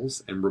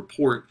samples and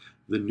report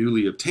the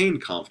newly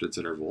obtained confidence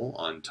interval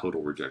on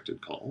total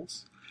rejected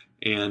calls.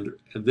 And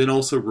then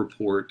also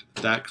report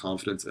that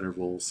confidence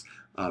interval's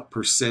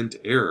percent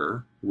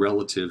error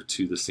relative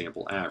to the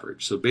sample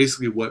average. So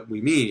basically what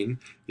we mean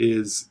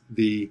is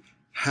the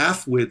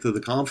half width of the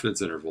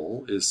confidence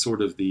interval is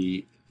sort of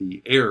the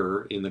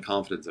error in the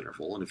confidence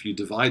interval. And if you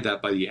divide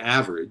that by the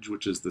average,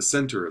 which is the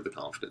center of the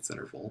confidence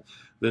interval,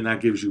 then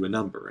that gives you a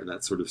number. And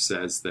that sort of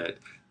says that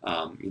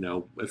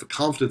If a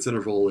confidence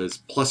interval is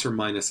plus or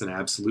minus an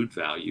absolute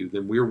value,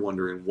 then we're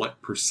wondering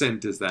what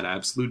percent is that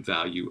absolute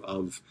value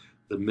of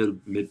the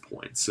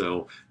midpoint.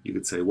 So you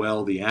could say,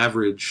 well, the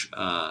average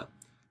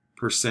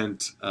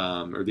percent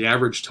or the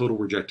average total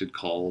rejected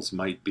calls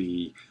might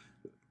be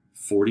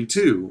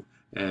 42,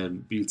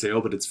 and you'd say,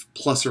 oh, but it's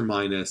plus or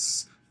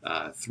minus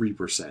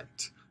 3%.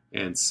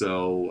 And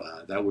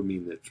so that would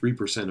mean that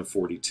 3% of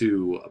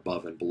 42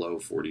 above and below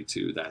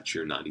 42, that's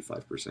your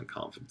 95%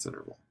 confidence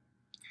interval.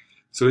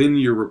 So in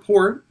your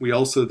report, we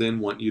also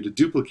then want you to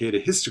duplicate a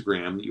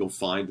histogram that you'll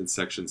find in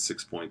section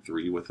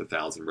 6.3 with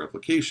 1,000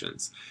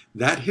 replications.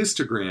 That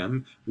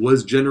histogram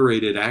was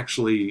generated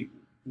actually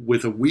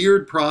with a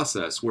weird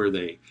process where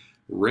they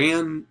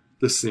ran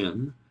the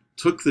sim,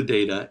 took the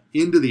data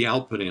into the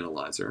output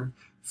analyzer,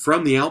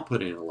 from the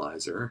output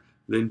analyzer,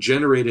 then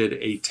generated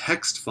a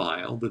text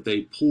file that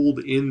they pulled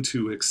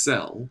into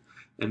Excel,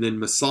 and then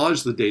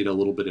massaged the data a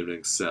little bit in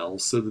Excel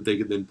so that they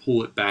could then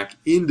pull it back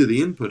into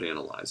the input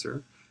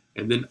analyzer,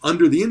 and then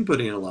under the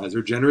input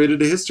analyzer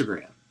generated a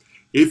histogram.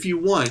 If you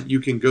want, you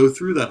can go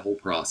through that whole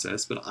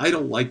process, but I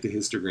don't like the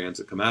histograms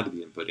that come out of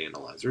the input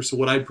analyzer. So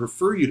what I'd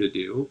prefer you to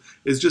do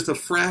is just a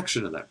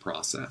fraction of that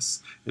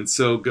process. And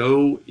so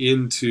go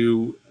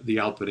into the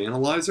output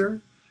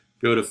analyzer,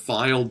 go to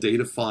File,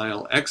 Data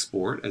File,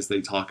 Export, as they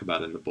talk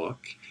about in the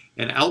book,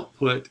 and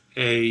output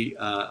a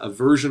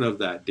version of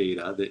that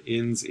data that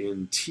ends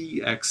in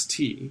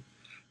TXT,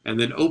 and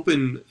then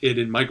open it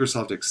in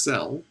Microsoft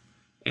Excel,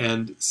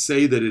 and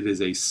say that it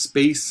is a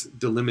space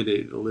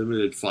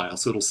delimited file.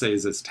 So it'll say,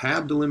 is this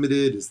tab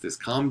delimited? Is this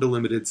com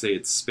delimited? Say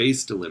it's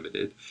space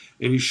delimited.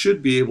 And you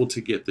should be able to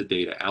get the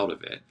data out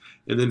of it.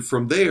 And then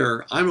from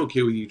there, I'm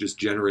okay with you just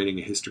generating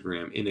a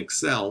histogram in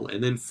Excel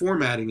and then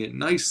formatting it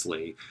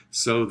nicely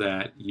so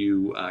that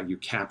you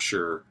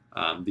capture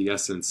the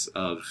essence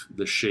of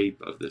the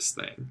shape of this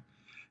thing.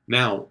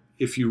 Now,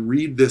 if you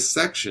read this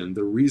section,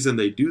 the reason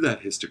they do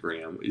that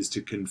histogram is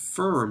to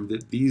confirm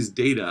that these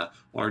data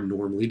are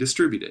normally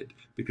distributed,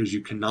 because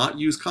you cannot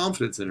use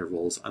confidence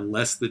intervals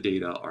unless the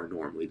data are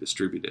normally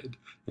distributed.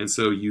 And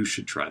so you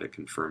should try to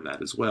confirm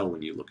that as well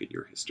when you look at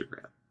your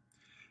histogram.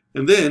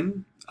 And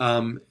then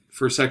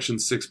for section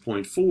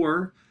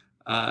 6.4,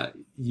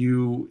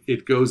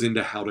 it goes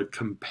into how to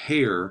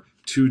compare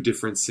two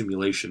different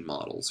simulation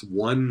models,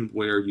 one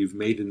where you've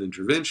made an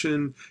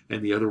intervention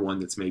and the other one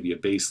that's maybe a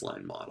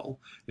baseline model.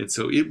 And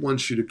so it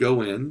wants you to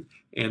go in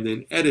and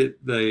then edit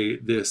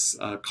this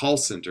call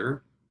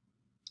center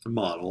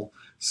model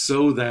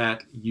so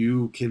that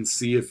you can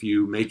see if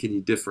you make any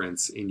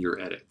difference in your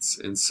edits.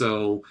 And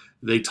so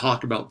they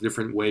talk about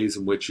different ways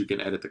in which you can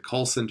edit the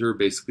call center,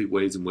 basically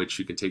ways in which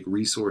you can take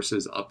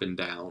resources up and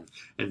down,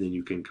 and then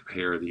you can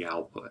compare the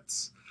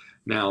outputs.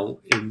 Now,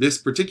 in this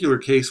particular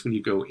case, when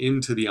you go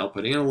into the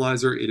output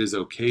analyzer, it is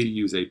okay to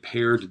use a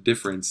paired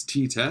difference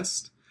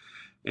t-test.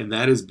 And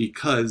that is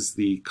because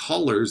the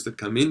callers that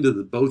come into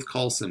both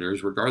call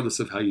centers,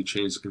 regardless of how you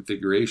change the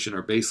configuration,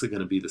 are basically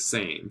going to be the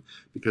same,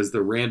 because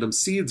the random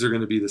seeds are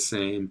going to be the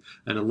same.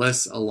 And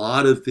unless a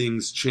lot of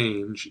things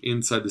change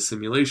inside the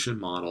simulation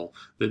model,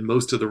 then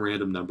most of the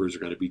random numbers are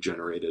going to be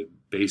generated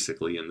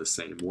basically in the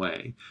same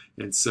way.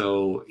 And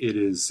so it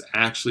is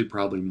actually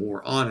probably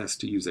more honest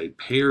to use a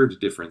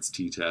paired difference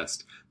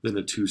t-test than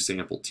a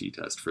two-sample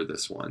t-test for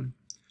this one.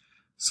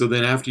 So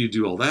then after you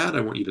do all that, I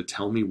want you to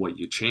tell me what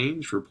you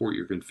changed, report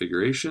your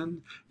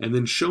configuration, and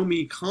then show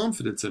me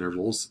confidence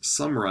intervals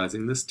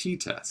summarizing this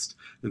t-test.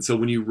 And so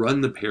when you run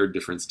the paired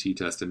difference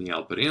t-test in the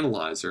output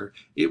analyzer,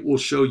 it will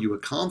show you a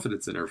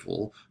confidence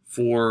interval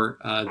for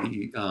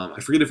I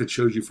forget if it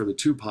shows you for the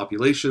two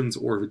populations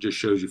or if it just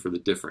shows you for the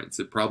difference.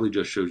 It probably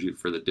just shows you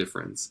for the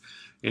difference.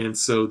 And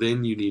so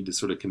then you need to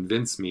sort of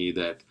convince me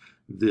that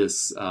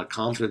this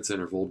confidence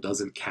interval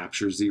doesn't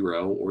capture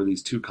 0, or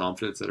these two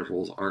confidence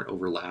intervals aren't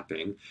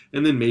overlapping,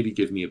 and then maybe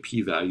give me a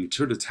p-value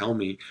to tell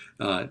me,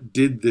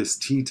 did this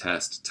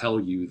t-test tell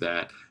you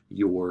that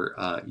your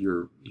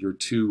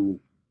two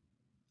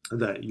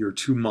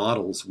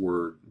models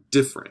were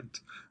different,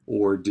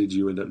 or did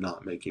you end up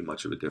not making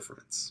much of a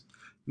difference?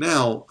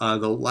 Now,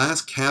 the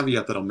last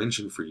caveat that I'll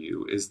mention for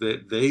you is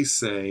that they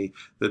say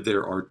that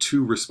there are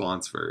two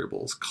response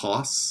variables,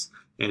 costs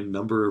and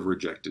number of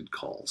rejected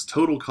calls,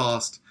 total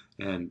cost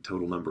and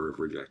total number of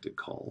rejected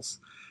calls.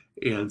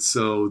 And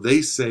so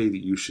they say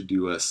that you should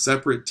do a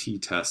separate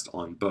t-test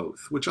on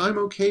both, which I'm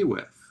okay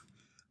with.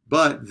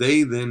 But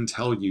they then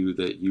tell you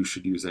that you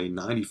should use a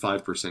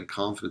 95%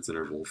 confidence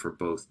interval for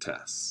both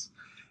tests.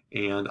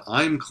 And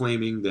I'm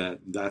claiming that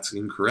that's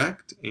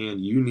incorrect,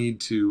 and you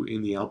need to,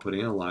 in the output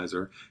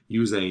analyzer,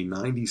 use a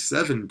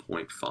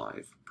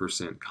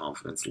 97.5%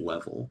 confidence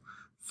level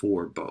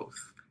for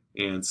both.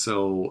 And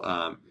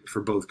so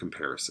for both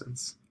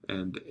comparisons,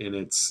 and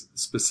it's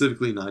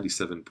specifically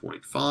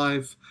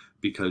 97.5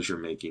 because you're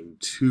making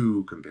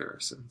two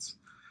comparisons.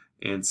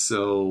 And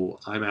so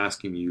I'm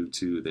asking you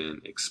to then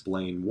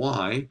explain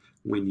why,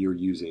 when you're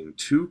using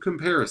two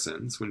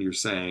comparisons, when you're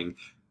saying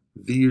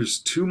these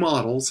two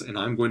models and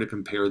I'm going to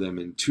compare them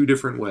in two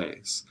different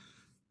ways,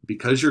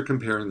 because you're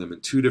comparing them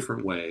in two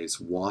different ways,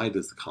 why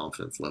does the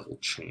confidence level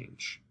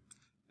change?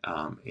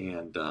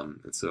 And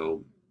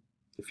so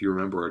if you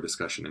remember our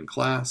discussion in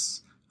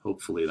class,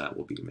 hopefully that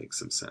will make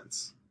some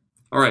sense.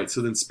 All right,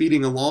 so then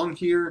speeding along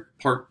here,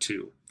 part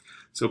 2.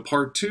 So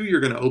part 2,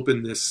 you're going to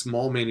open this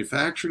small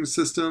manufacturing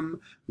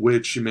system,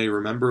 which you may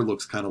remember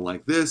looks kind of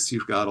like this.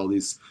 You've got all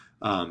these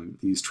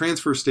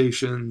transfer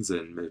stations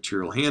and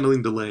material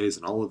handling delays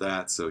and all of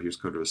that. So here's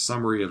kind of a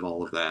summary of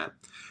all of that.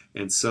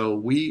 And so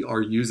we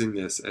are using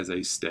this as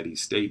a steady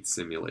state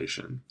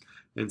simulation.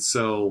 And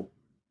so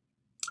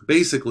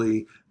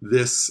basically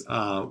this,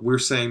 we're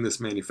saying this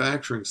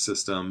manufacturing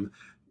system,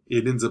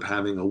 it ends up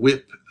having a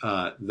WIP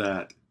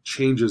that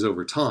changes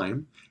over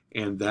time,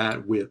 and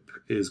that WIP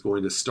is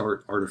going to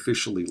start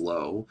artificially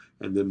low,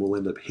 and then we'll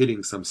end up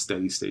hitting some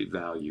steady state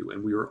value,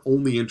 and we are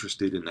only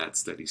interested in that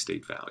steady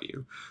state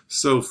value.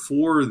 So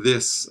for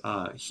this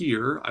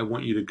here, I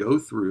want you to go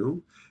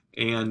through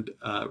and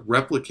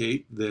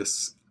replicate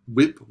this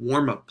WIP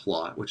warm-up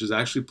plot, which is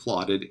actually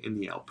plotted in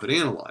the output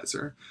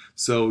analyzer.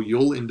 So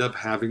you'll end up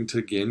having to,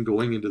 again,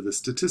 going into the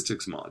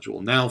statistics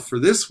module. Now for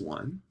this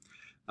one,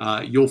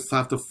 you'll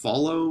have to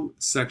follow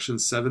section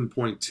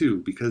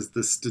 7.2 because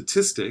the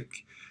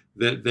statistic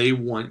that they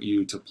want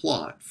you to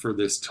plot for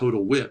this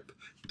total WIP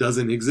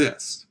doesn't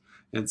exist.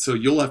 And so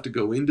you'll have to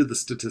go into the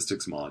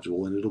statistics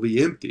module and it'll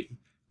be empty.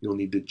 You'll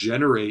need to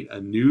generate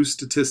a new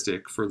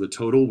statistic for the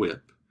total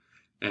WIP,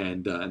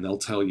 and they'll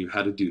tell you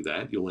how to do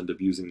that. You'll end up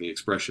using the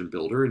expression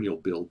builder and you'll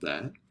build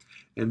that.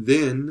 And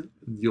then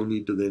you'll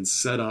need to then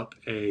set up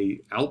a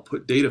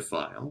output data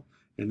file.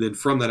 And then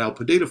from that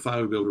output data file,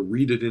 you'll be able to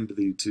read it into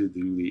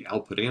the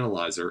output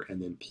analyzer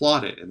and then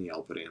plot it in the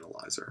output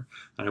analyzer.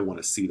 And I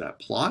want to see that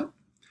plot.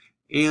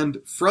 And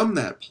from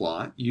that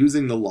plot,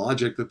 using the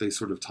logic that they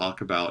sort of talk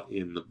about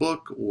in the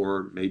book,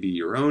 or maybe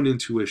your own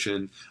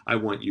intuition, I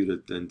want you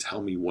to then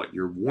tell me what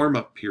your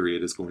warm-up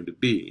period is going to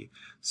be.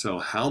 So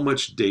how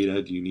much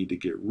data do you need to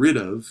get rid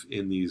of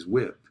in these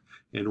WIP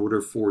in order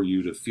for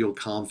you to feel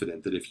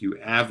confident that if you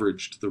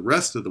averaged the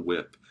rest of the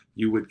WIP,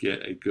 you would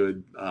get a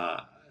good,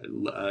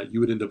 you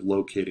would end up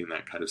locating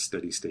that kind of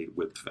steady state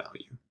WIP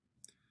value.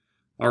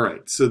 All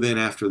right, so then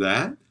after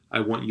that, I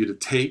want you to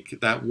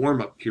take that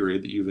warm-up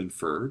period that you've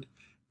inferred,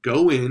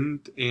 go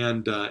in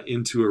and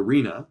into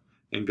Arena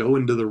and go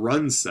into the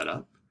run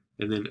setup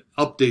and then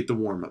update the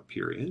warm-up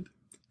period.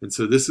 And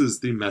so this is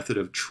the method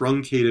of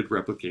truncated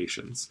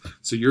replications.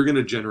 So you're going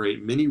to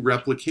generate many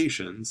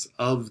replications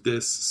of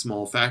this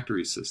small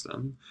factory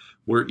system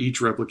where each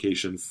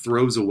replication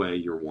throws away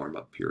your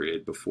warm-up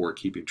period before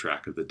keeping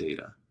track of the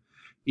data.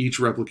 Each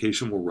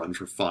replication will run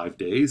for 5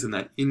 days, and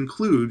that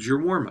includes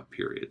your warm-up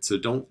period. So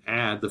don't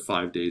add the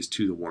 5 days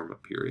to the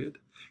warm-up period.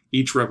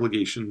 Each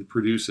replication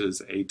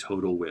produces a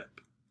total WIP.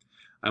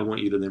 I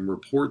want you to then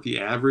report the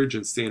average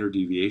and standard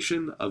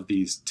deviation of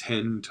these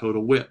 10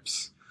 total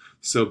WIPs.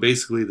 So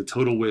basically the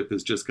total WIP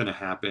is just going to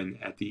happen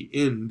at the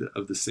end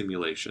of the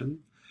simulation,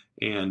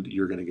 and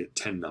you're going to get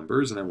 10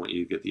 numbers, and I want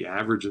you to get the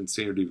average and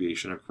standard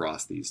deviation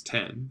across these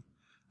 10.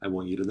 I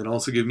want you to then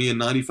also give me a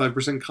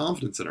 95%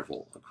 confidence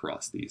interval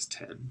across these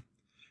 10.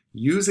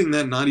 Using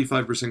that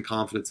 95%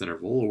 confidence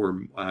interval,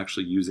 or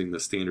actually using the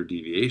standard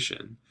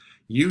deviation,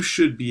 you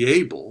should be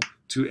able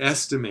to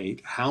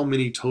estimate how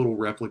many total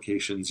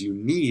replications you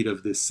need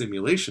of this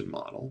simulation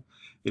model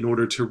in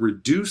order to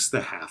reduce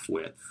the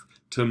half-width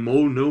to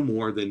no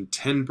more than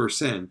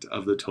 10%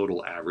 of the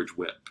total average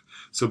WIP.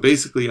 So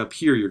basically up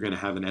here you're going to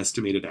have an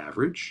estimated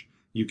average.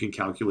 You can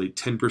calculate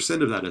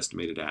 10% of that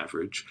estimated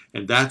average,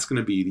 and that's going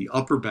to be the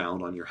upper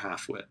bound on your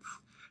half-width.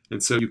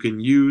 And so you can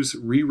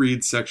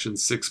reread section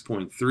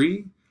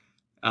 6.3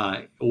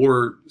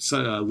 or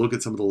look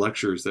at some of the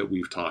lectures that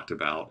we've talked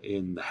about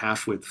in the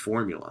half-width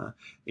formula,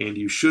 and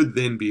you should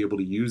then be able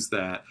to use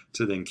that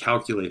to then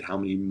calculate how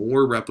many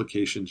more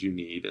replications you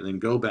need, and then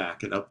go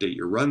back and update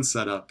your run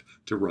setup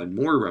to run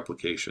more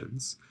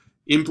replications,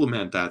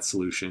 implement that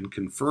solution,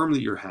 confirm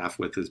that your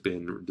half-width has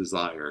been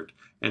desired,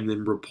 and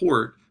then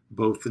report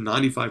both the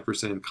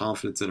 95%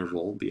 confidence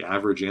interval, the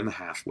average and the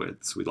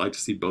half-width. So we'd like to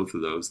see both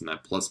of those in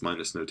that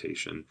plus-minus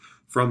notation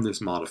from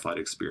this modified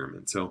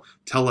experiment. So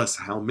tell us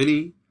how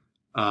many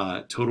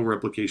total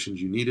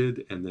replications you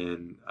needed, and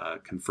then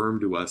confirm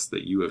to us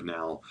that you have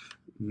now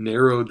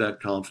narrowed that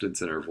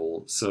confidence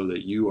interval so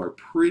that you are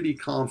pretty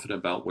confident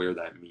about where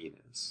that mean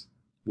is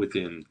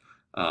within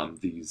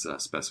these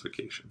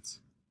specifications.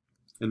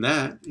 And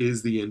that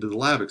is the end of the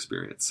lab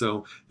experience.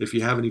 So if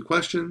you have any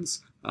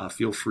questions,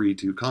 feel free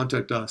to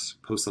contact us,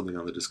 post something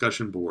on the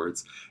discussion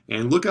boards,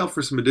 and look out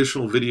for some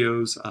additional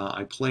videos.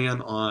 I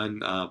plan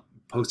on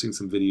posting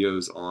some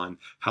videos on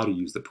how to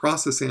use the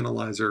process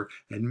analyzer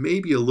and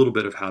maybe a little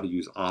bit of how to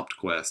use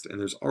OptQuest. And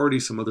there's already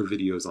some other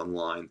videos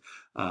online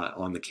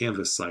on the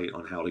Canvas site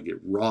on how to get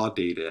raw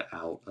data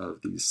out of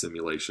these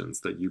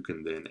simulations that you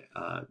can then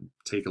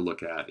take a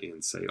look at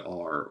in, say,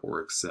 R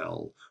or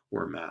Excel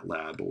or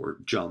MATLAB or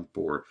JUMP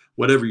or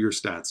whatever your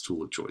stats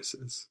tool of choice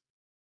is.